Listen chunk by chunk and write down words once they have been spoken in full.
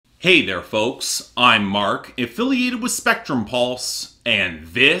Hey there folks, I'm Mark, affiliated with Spectrum Pulse, and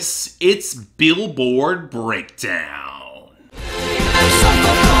it's Billboard Breakdown.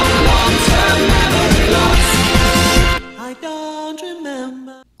 I don't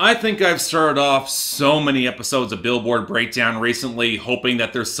remember. I think I've started off so many episodes of Billboard Breakdown recently, hoping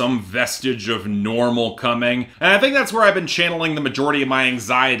that there's some vestige of normal coming, and I think that's where I've been channeling the majority of my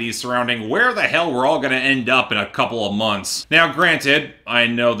anxiety surrounding where the hell we're all gonna end up in a couple of months. Now granted, I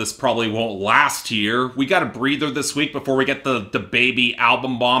know this probably won't last here. We got a breather this week before we get the baby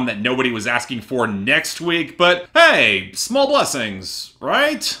album bomb that nobody was asking for next week, but hey, small blessings,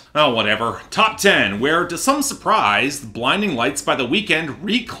 right? Oh, whatever. Top 10, where to some surprise, Blinding Lights by The Weeknd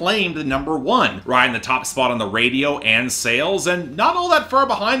reclaimed the #1, riding the top spot on the radio and sales, and not all that far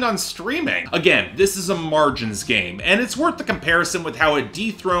behind on streaming. Again, this is a margins game, and it's worth the comparison with how it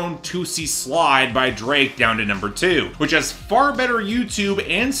dethroned Tootsie Slide by Drake down to #2, which has far better YouTube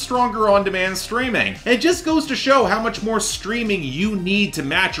and stronger on-demand streaming. And it just goes to show how much more streaming you need to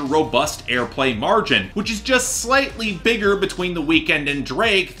match a robust airplay margin, which is just slightly bigger between The Weeknd and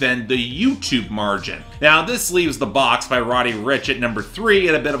Drake than the YouTube margin. Now this leaves The Box by Roddy Ricch at #3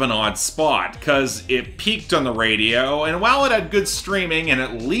 at a bit of an odd spot, cause it peaked on the radio, and while it had good streaming and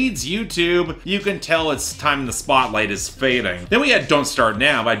it leads YouTube, you can tell its time in the spotlight is fading. Then we had Don't Start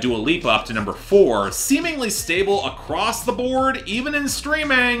Now by Dua Lipa up to #4, seemingly stable across the board, even in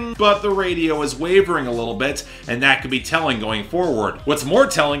streaming, but the radio is wavering a little bit, and that could be telling going forward. What's more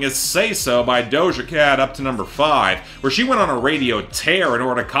telling is Say So by Doja Cat up to #5, where she went on a radio tear in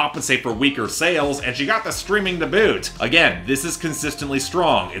order to compensate for weaker sales, and she got the streaming to boot. Again, this is consistently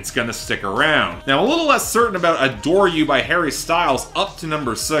strong. It's gonna stick around. Now, a little less certain about Adore You by Harry Styles up to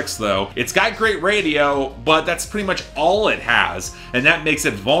 #6, though. It's got great radio, but that's pretty much all it has, and that makes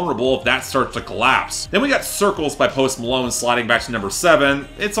it vulnerable if that starts to collapse. Then we got Circles by Post Malone sliding back to #7.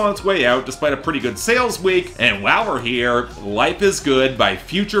 It's on its way out despite a pretty good sales week, and while we're here, Life Is Good by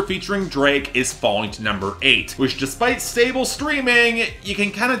Future featuring Drake is falling to #8, which despite stable streaming, you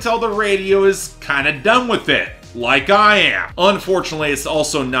can kind of tell the radio is kind of done with it. Like I am. Unfortunately, it's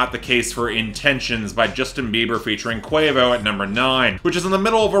also not the case for Intentions by Justin Bieber featuring Quavo at #9, which is in the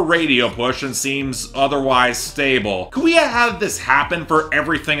middle of a radio push and seems otherwise stable. Could we have this happen for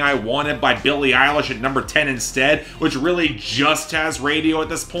Everything I Wanted by Billie Eilish at #10 instead, which really just has radio at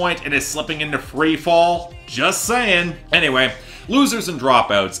this point and is slipping into free fall? Just saying. Anyway, losers and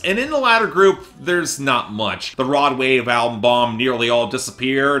dropouts, and in the latter group, there's not much. The Rod Wave album bomb nearly all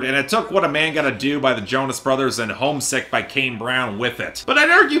disappeared, and it took What a Man Gotta Do by the Jonas Brothers and Homesick by Kane Brown with it. But I'd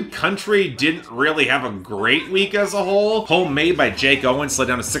argue country didn't really have a great week as a whole. Homemade by Jake Owen slid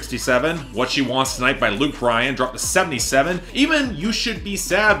down to 67. What She Wants Tonight by Luke Bryan dropped to 77. Even You Should Be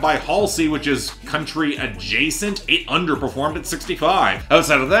Sad by Halsey, which is country adjacent, it underperformed at 65.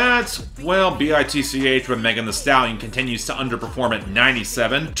 Outside of that, well, B.I.T.C.H. by Megan Thee Stallion continues to underperform at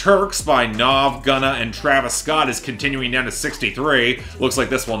 97. Turks by Nav, Gunna, and Travis Scott is continuing down to 63. Looks like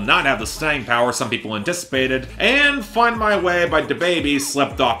this will not have the staying power some people anticipated. And Find My Way by DaBaby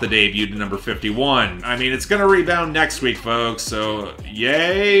slipped off the debut to #51. I mean, it's gonna rebound next week, folks, so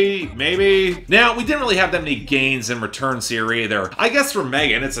yay, maybe? Now, we didn't really have that many gains in returns here either. I guess for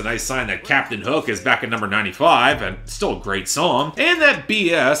Megan, it's a nice sign that Captain Hook is back at #95, and still a great song. And that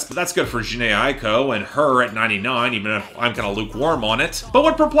BS, but that's good for Jhené Aiko and Her at 99, even if I'm kind of lukewarm on it. But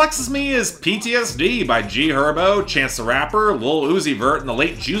what perplexes me is PTSD by G Herbo, Chance the Rapper, Lil Uzi Vert, and the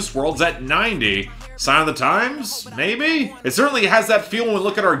late Juice WRLD's at 90. Sign of the times? Maybe? It certainly has that feel when we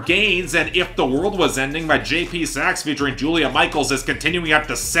look at our gains, and If the World Was Ending by JP Saxe featuring Julia Michaels is continuing up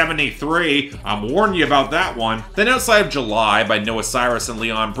to 73. I'm warning you about that one. Then Outside of July by Noah Cyrus and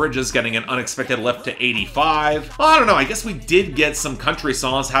Leon Bridges getting an unexpected lift to 85. I don't know, I guess we did get some country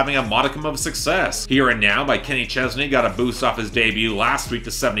songs having a modicum of success. Here and Now by Kenny Chesney got a boost off his debut last week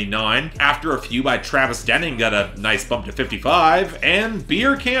to 79. After a Few by Travis Denning got a nice bump to 55. And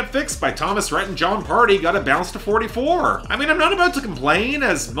Beer Can't Fix by Thomas Rhett and John Party got a bounce to 44. I mean, I'm not about to complain,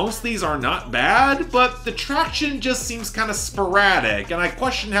 as most of these are not bad, but the traction just seems kind of sporadic, and I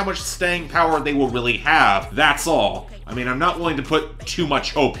question how much staying power they will really have, that's all. I mean, I'm not willing to put too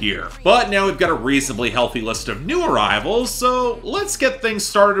much hope here. But now we've got a reasonably healthy list of new arrivals, so let's get things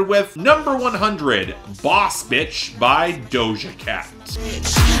started with #100, Boss Bitch by Doja Cat.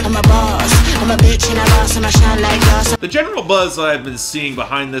 I'm a boss, I'm a bitch and a boss, and I shine like glass. The general buzz I've been seeing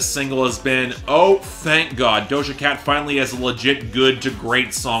behind this single has been, oh, thank God, Doja Cat finally has a legit good to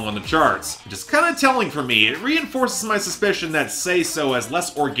great song on the charts. Which is kind of telling for me. It reinforces my suspicion that Say So has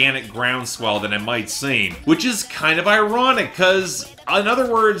less organic groundswell than it might seem. Which is kind of ironic, because In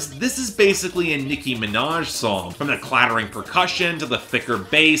other words, this is basically a Nicki Minaj song, from the clattering percussion to the thicker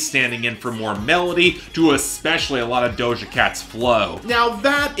bass standing in for more melody to especially a lot of Doja Cat's flow. Now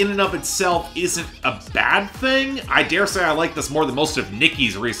that in and of itself isn't a bad thing. I dare say I like this more than most of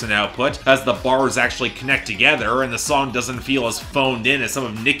Nicki's recent output, as the bars actually connect together and the song doesn't feel as phoned in as some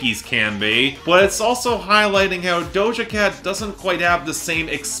of Nicki's can be. But it's also highlighting how Doja Cat doesn't quite have the same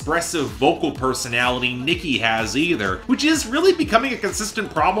expressive vocal personality Nicki has either, which is really becoming a consistent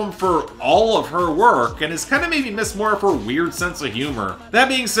problem for all of her work and has kind of made me miss more of her weird sense of humor. That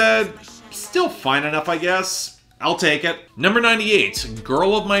being said, still fine enough, I guess. I'll take it. Number 98,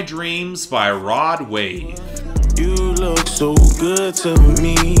 Girl of My Dreams by Rod Wave. You look so good to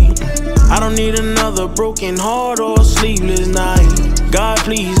me. I don't need another broken heart or sleepless night. God,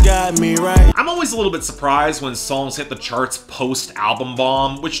 please guide me right. I'm always a little bit surprised when songs hit the charts post-album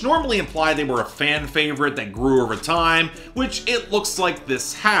bomb, which normally imply they were a fan favorite that grew over time, which it looks like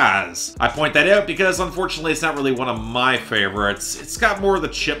this has. I point that out because unfortunately it's not really one of my favorites. It's got more of the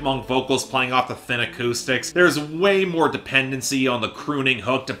chipmunk vocals playing off the thin acoustics. There's way more dependency on the crooning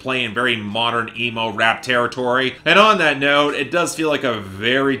hook to play in very modern emo rap territory. And on that note, it does feel like a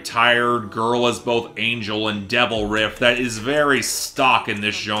very tired girl as both angel and devil riff that is very stock in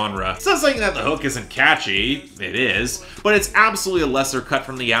this genre. It's not saying that the hook isn't catchy, it is, but it's absolutely a lesser cut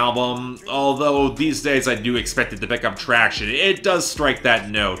from the album, although these days I do expect it to pick up traction. It does strike that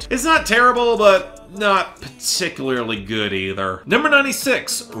note. It's not terrible, but not particularly good either. Number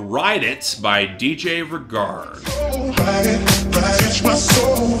 96, Ride It by DJ Regard.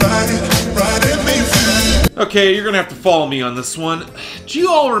 Okay, you're gonna have to follow me on this one. Do you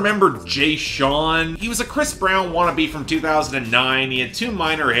all remember Jay Sean? He was a Chris Brown wannabe from 2009. He had 2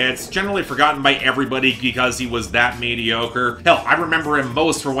 minor hits, generally forgotten by everybody because he was that mediocre. Hell, I remember him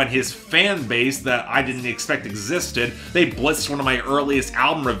most for when his fan base that I didn't expect existed, they blitzed one of my earliest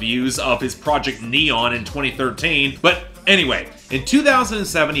album reviews of his project Neon in 2013. But anyway, in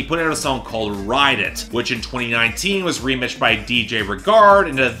 2007, he put out a song called Ride It, which in 2019 was remixed by DJ Regard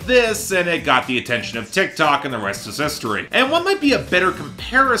into this, and it got the attention of TikTok, and the rest is history. And what might be a better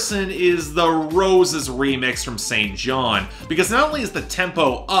comparison is the Roses remix from St. John, because not only is the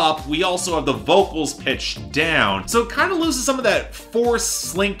tempo up, we also have the vocals pitched down, so it kind of loses some of that forced,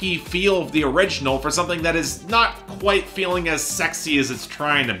 slinky feel of the original for something that is not quite feeling as sexy as it's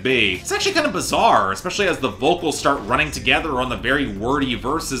trying to be. It's actually kind of bizarre, especially as the vocals start running together on the very wordy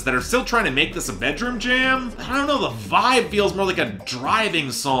verses that are still trying to make this a bedroom jam. I don't know, the vibe feels more like a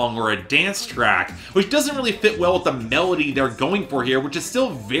driving song or a dance track, which doesn't really fit well with the melody they're going for here, which is still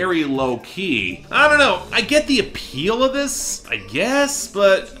very low-key. I don't know, I get the appeal of this, I guess,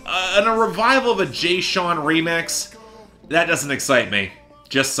 but in a revival of a Jay Sean remix, that doesn't excite me.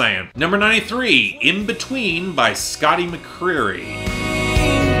 Just saying. Number 93, In Between by Scotty McCreery.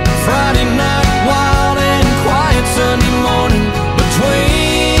 Friday night, wild and quiet, Sunday morning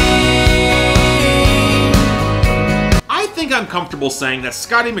I think I'm comfortable saying that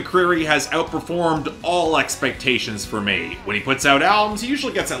Scotty McCreery has outperformed all expectations for me. When he puts out albums, he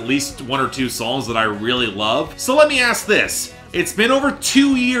usually gets at least 1 or 2 songs that I really love. So let me ask this. It's been over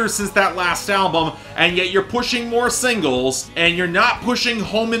 2 years since that last album, and yet you're pushing more singles, and you're not pushing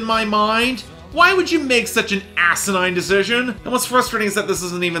Home in My Mind? Why would you make such an asinine decision? And what's frustrating is that this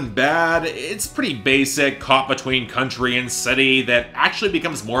isn't even bad. It's pretty basic, caught between country and city, that actually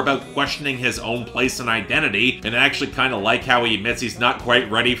becomes more about questioning his own place and identity, and I actually kind of like how he admits he's not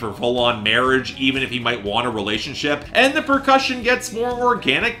quite ready for full-on marriage, even if he might want a relationship, and the percussion gets more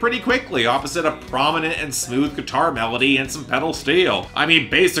organic pretty quickly, opposite a prominent and smooth guitar melody and some pedal steel. I mean,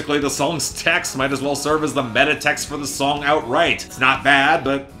 basically the song's text might as well serve as the meta text for the song outright. It's not bad,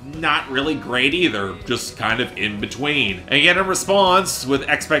 but not really great either, just kind of in between. And yet in response, with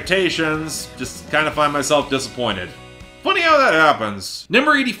expectations, just kind of find myself disappointed. Funny how that happens.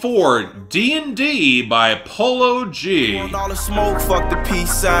 Number 84, D&D by Polo G. all the smoke, fuck the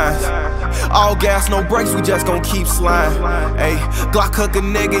peace signs. All gas, no brakes, we just gon' keep sliding. Hey, Glock cook a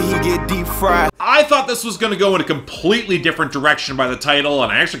nigga, he get deep fried. I thought this was gonna go in a completely different direction by the title,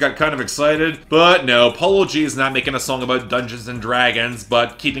 and I actually got kind of excited. But no, Polo G is not making a song about Dungeons and Dragons,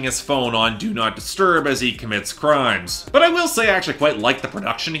 but keeping his phone on Do Not Disturb as he commits crimes. But I will say I actually quite like the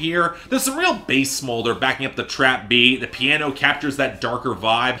production here. There's some real bass smolder backing up the trap beat, the piano captures that darker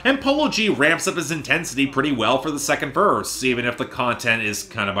vibe, and Polo G ramps up his intensity pretty well for the second verse, even if the content is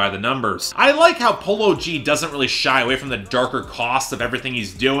kind of by the numbers. I like how Polo G doesn't really shy away from the darker cost of everything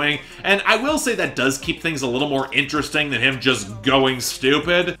he's doing, and I will say that does keep things a little more interesting than him just going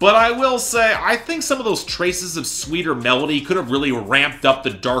stupid. But I will say, I think some of those traces of sweeter melody could have really ramped up the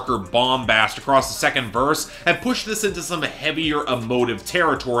darker bombast across the second verse and pushed this into some heavier emotive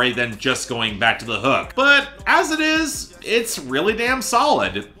territory than just going back to the hook. But as it is, it's really damn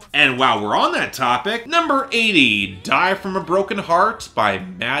solid. And while we're on that topic, number 80, Die From a Broken Heart by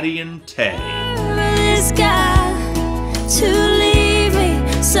Maddie and Tay. This guy to leave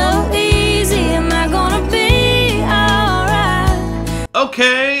me so easy, am I gonna be alright?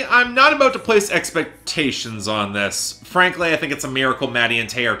 Okay, I'm not about to place expectations on this. Frankly, I think it's a miracle Maddie and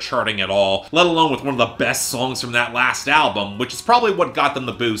Tay are charting at all, let alone with one of the best songs from that last album, which is probably what got them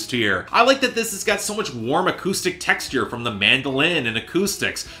the boost here. I like that this has got so much warm acoustic texture from the mandolin and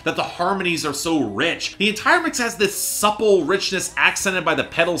acoustics, that the harmonies are so rich. The entire mix has this supple richness accented by the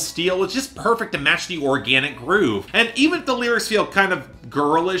pedal steel. It's just perfect to match the organic groove. And even if the lyrics feel kind of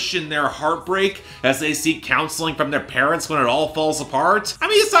girlish in their heartbreak as they seek counseling from their parents when it all falls apart, I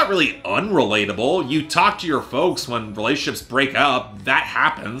mean, it's not really unrelatable. You talk to your folks when relationships break up, that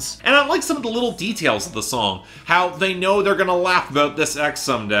happens. And I like some of the little details of the song. How they know they're gonna laugh about this ex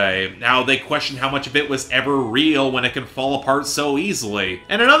someday. How they question how much of it was ever real when it can fall apart so easily.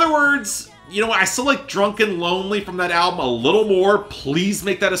 And in other words, you know, I still like Drunken Lonely from that album a little more. Please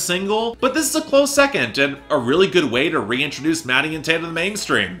make that a single. But this is a close second and a really good way to reintroduce Maddie and Tay to the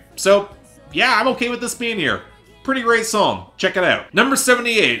mainstream. So yeah, I'm okay with this being here. Pretty great song. Check it out. Number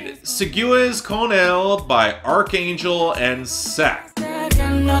 78, Sigues con él by Arcangel and Sech.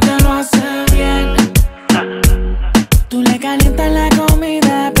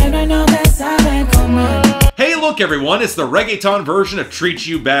 Hey look everyone, it's the reggaeton version of Treat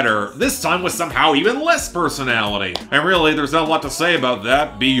You Better, this time with somehow even less personality. And really, there's not a lot to say about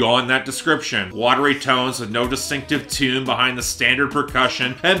that beyond that description. Watery tones with no distinctive tune behind the standard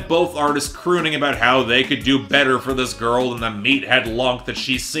percussion, and both artists crooning about how they could do better for this girl than the meathead lunk that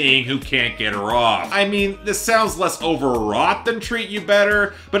she's seeing who can't get her off. I mean, this sounds less overwrought than Treat You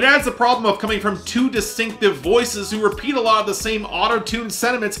Better, but it adds the problem of coming from two distinctive voices who repeat a lot of the same auto-tuned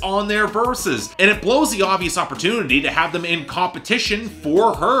sentiments on their verses, and it blows the obvious opportunity to have them in competition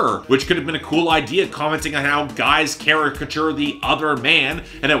for her, which could have been a cool idea, commenting on how guys caricature the other man,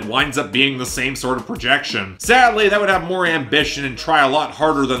 and it winds up being the same sort of projection. Sadly, that would have more ambition and try a lot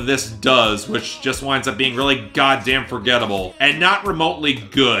harder than this does, which just winds up being really goddamn forgettable, and not remotely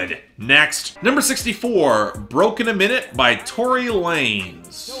good. Next, number 64, Broken a Minute by Tory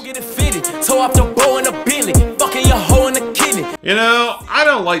Lanez. You know, I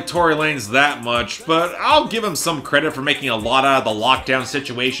don't like Tory Lanez that much, but I'll give him some credit for making a lot out of the lockdown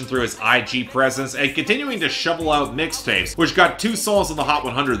situation through his IG presence and continuing to shovel out mixtapes, which got 2 songs on the Hot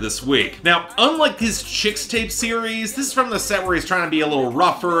 100 this week. Now, unlike his Chicks Tape series, this is from the set where he's trying to be a little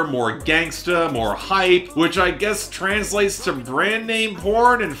rougher, more gangsta, more hype, which I guess translates to brand name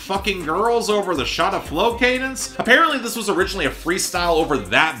porn and fucking girls over the shot of flow cadence. Apparently this was originally a freestyle over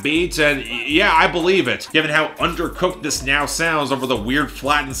that beat, and yeah, I believe it, given how undercooked this now sounds over the weird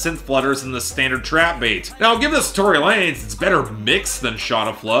flattened synth flutters in the standard trap beat. Now, I'll give this Tory Lanez, it's better mixed than shot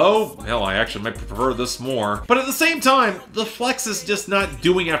of flow. Hell, I actually might prefer this more. But at the same time, the flex is just not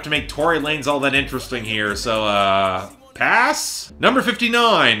doing enough to make Tory Lanez all that interesting here, so pass? Number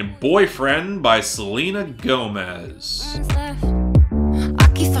 59, Boyfriend by Selena Gomez.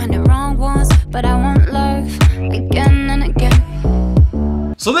 Finding wrong ones, but I want love again and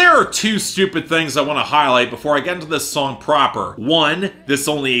again. So there are 2 stupid things I want to highlight before I get into this song proper. 1, this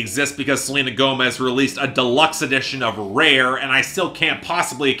only exists because Selena Gomez released a deluxe edition of Rare, and I still can't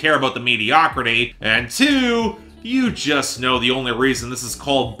possibly care about the mediocrity. And 2, you just know the only reason this is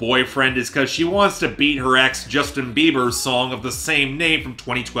called Boyfriend is because she wants to beat her ex Justin Bieber's song of the same name from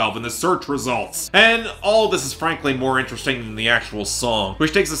 2012 in the search results. And all of this is frankly more interesting than the actual song,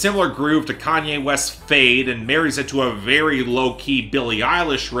 which takes a similar groove to Kanye West's Fade and marries it to a very low-key Billie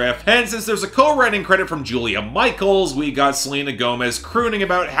Eilish riff. And since there's a co-writing credit from Julia Michaels, we got Selena Gomez crooning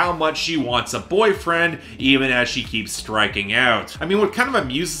about how much she wants a boyfriend, even as she keeps striking out. I mean, what kind of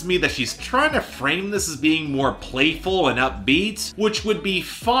amuses me that she's trying to frame this as being more playful and upbeat, which would be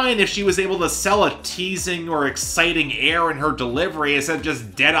fine if she was able to sell a teasing or exciting air in her delivery instead of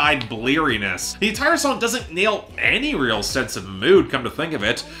just dead-eyed bleariness. The entire song doesn't nail any real sense of mood, come to think of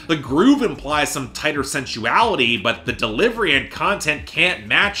it. The groove implies some tighter sensuality, but the delivery and content can't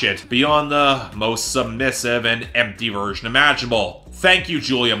match it beyond the most submissive and empty version imaginable. Thank you,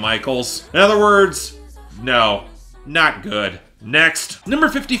 Julia Michaels. In other words, no, not good. Next, number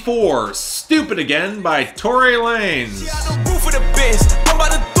 54, Stupid Again by Tory Lanez.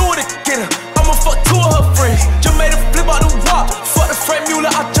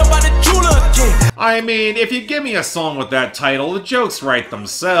 I mean, if you give me a song with that title, the jokes write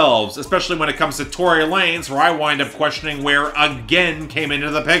themselves, especially when it comes to Tory Lanez, where I wind up questioning where Again came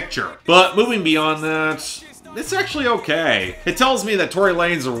into the picture. But moving beyond that, it's actually okay. It tells me that Tory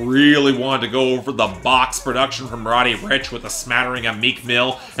Lanez really wanted to go over the box production from Roddy Ricch with a smattering of Meek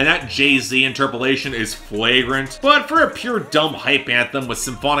Mill, and that Jay-Z interpolation is flagrant. But for a pure dumb hype anthem with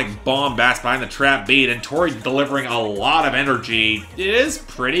symphonic bombast behind the trap beat and Tory delivering a lot of energy, it is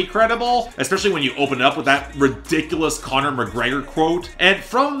pretty credible, especially when you open it up with that ridiculous Conor McGregor quote. And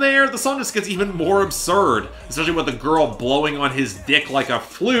from there, the song just gets even more absurd, especially with the girl blowing on his dick like a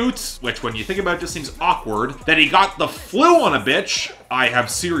flute, which when you think about it just seems awkward. That he got the flu on a bitch, I have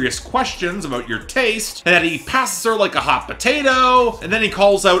serious questions about your taste, and that he passes her like a hot potato, and then he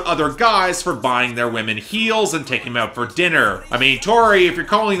calls out other guys for buying their women heels and taking them out for dinner. I mean, Tory, if you're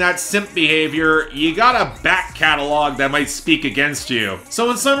calling that simp behavior, you got a back catalog that might speak against you.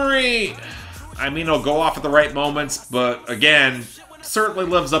 So in summary, I mean, it'll go off at the right moments, but again, certainly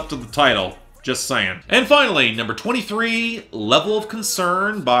lives up to the title. Just saying. And finally, number 23, Level of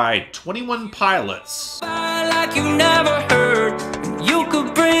Concern by 21 Pilots. Like you've never heard, you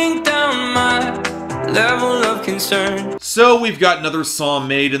could bring down my level of concern. So we've got another song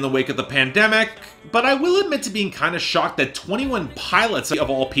made in the wake of the pandemic, but I will admit to being kind of shocked that 21 Pilots, of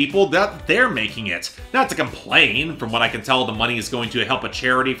all people, that they're making it. Not to complain, from what I can tell, the money is going to help a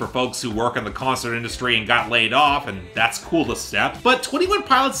charity for folks who work in the concert industry and got laid off, and that's cool to step. But 21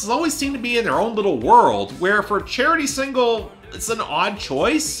 Pilots has always seemed to be in their own little world, where for a charity single, it's an odd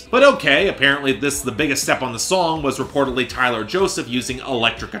choice. But okay, apparently the biggest step on the song was reportedly Tyler Joseph using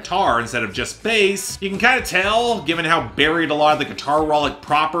electric guitar instead of just bass. You can kind of tell, given how buried a lot of the guitar rollick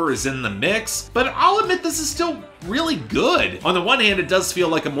proper is in the mix, but I'll admit this is still really good. On the one hand, it does feel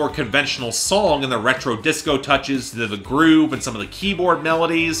like a more conventional song, and the retro disco touches to the groove and some of the keyboard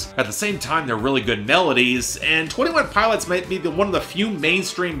melodies. At the same time, they're really good melodies, and 21 Pilots might be one of the few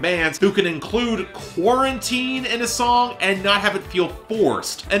mainstream bands who can include quarantine in a song and not have it feel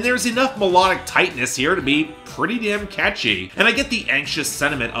forced. And there's enough melodic tightness here to be pretty damn catchy. And I get the anxious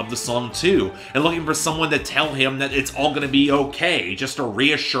sentiment of the song too, and looking for someone to tell him that it's all gonna be okay, just a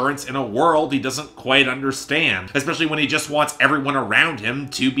reassurance in a world he doesn't quite understand. Especially when he just wants everyone around him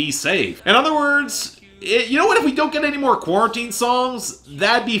to be safe. In other words, you know what, if we don't get any more quarantine songs,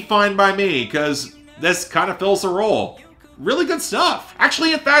 that'd be fine by me, because this kind of fills the role. Really good stuff.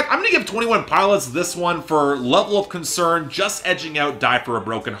 Actually, in fact, I'm gonna give 21 Pilots this one for Level of Concern, just edging out Die for a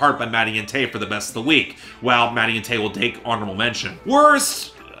Broken Heart by Maddie and Tay for the best of the week, while Maddie and Tay will take honorable mention.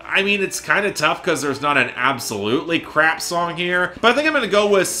 Worst, I mean, it's kind of tough because there's not an absolutely crap song here, but I think I'm going to go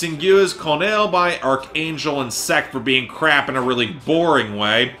with Sigues by Arcangel and Sech for being crap in a really boring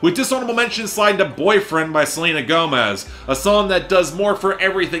way, with dishonorable mention sliding to Boyfriend by Selena Gomez, a song that does more for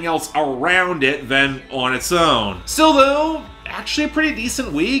everything else around it than on its own. Still though, actually a pretty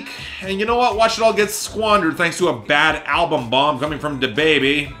decent week, and you know what, watch it all get squandered thanks to a bad album bomb coming from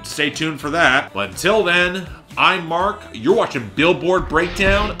DaBaby. Stay tuned for that. But until then, I'm Mark, you're watching Billboard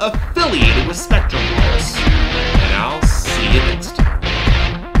Breakdown, affiliated with Spectrum Pulse, and I'll see you next time.